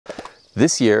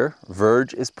This year,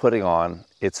 Verge is putting on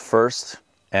its first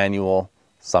annual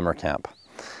summer camp.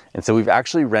 And so we've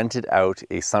actually rented out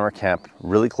a summer camp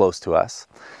really close to us.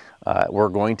 We're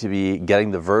going to be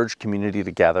getting the Verge community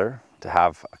together to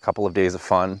have a couple of days of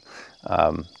fun,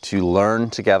 to learn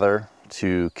together,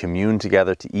 to commune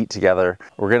together, to eat together.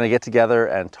 We're going to get together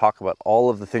and talk about all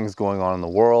of the things going on in the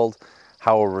world,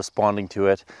 how we're responding to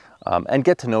it, and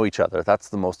get to know each other. That's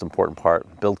the most important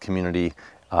part, build community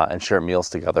and share meals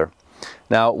together.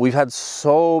 Now, we've had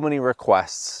so many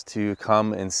requests to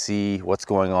come and see what's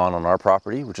going on our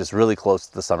property, which is really close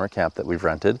to the summer camp that we've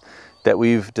rented, that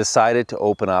we've decided to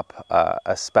open up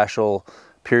a special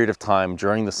period of time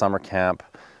during the summer camp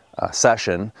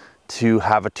session to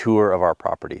have a tour of our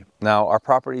property. Now, our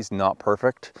property is not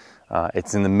perfect.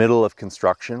 It's in the middle of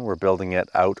construction. We're building it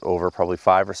out over probably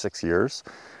 5 or 6 years.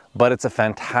 But it's a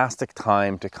fantastic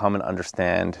time to come and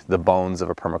understand the bones of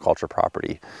a permaculture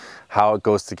property, how it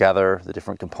goes together, the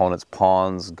different components,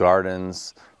 ponds,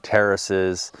 gardens,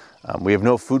 terraces. We have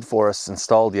no food forests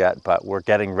installed yet, but we're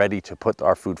getting ready to put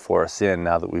our food forests in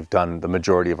now that we've done the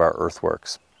majority of our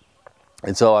earthworks.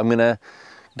 And so I'm gonna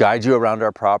guide you around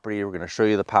our property. We're gonna show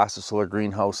you the passive solar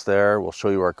greenhouse there. We'll show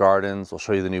you our gardens. We'll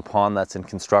show you the new pond that's in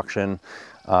construction.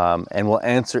 And we'll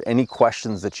answer any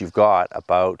questions that you've got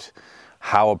about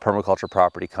how a permaculture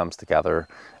property comes together,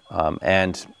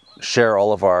 and share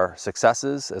all of our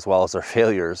successes as well as our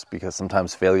failures, because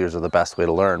sometimes failures are the best way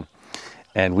to learn.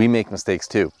 And we make mistakes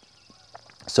too.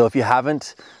 So if you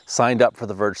haven't signed up for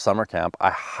the Verge Summer Camp, I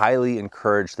highly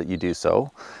encourage that you do so.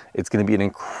 It's going to be an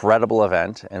incredible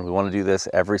event, and we want to do this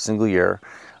every single year.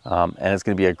 And it's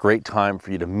going to be a great time for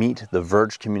you to meet the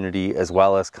Verge community, as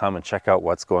well as come and check out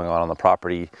what's going on the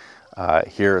property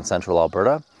here in central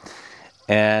Alberta.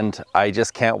 And I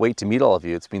just can't wait to meet all of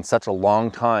you. It's been such a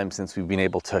long time since we've been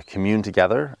able to commune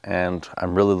together, and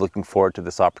I'm really looking forward to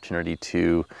this opportunity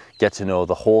to get to know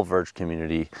the whole Verge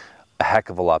community a heck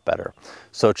of a lot better.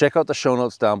 So check out the show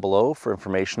notes down below for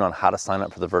information on how to sign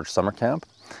up for the Verge Summer Camp,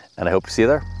 and I hope to see you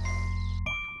there.